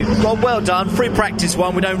Well, well done. Free practice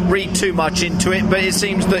one. We don't read too much into it, but it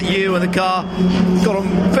seems that you and the car got on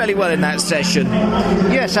fairly well in that session.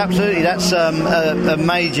 Yes, absolutely. That's a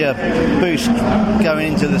major boost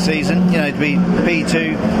going into the season. To be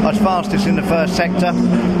P2, I was fastest in the first sector,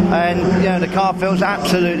 and the car feels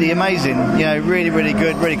absolutely amazing. Really, really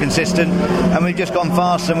good, really consistent, and we've just gone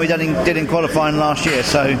faster than we did in qualifying last year.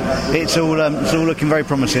 So it's all looking very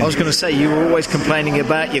promising. I was going to say, you were always complaining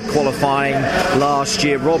about your qualifying last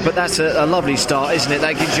year, Rob, but that's a lovely start, isn't it?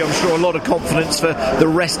 That gives you, I'm sure, a lot of confidence for the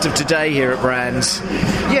rest of today here at Brands.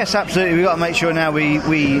 Yes, absolutely. We've got to make sure now we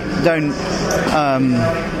don't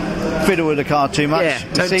fiddle with the car too much.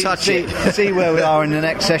 Yeah, don't touch it. See where we are in the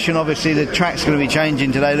next session. Obviously the track's going to be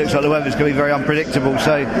changing today. It looks like the weather's going to be very unpredictable,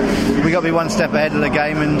 so we've got to be one step ahead of the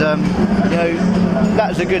game, and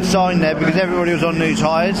that's a good sign there, because everybody was on new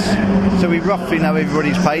tyres, so we roughly know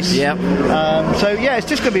everybody's pace. Yep. It's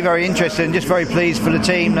just going to be very interesting. Just very pleased for the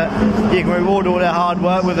team that you can reward all their hard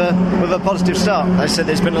work with a positive start. I said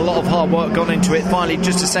there's been a lot of hard work gone into it. Finally,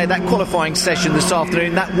 just to say, that qualifying session this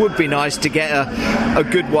afternoon, that would be nice to get a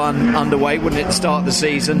good one underway, wouldn't it, to start the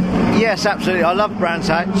season? Yes, absolutely. I love Brands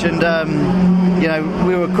Hatch, and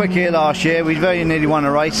we were quick here last year. We very nearly won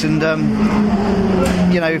a race, and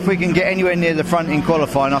if we can get anywhere near the front in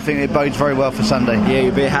qualifying, I think it bodes very well for Sunday. Yeah,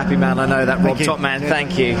 you'll be a happy man, I know that, Rob. Top man,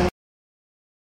 thank you.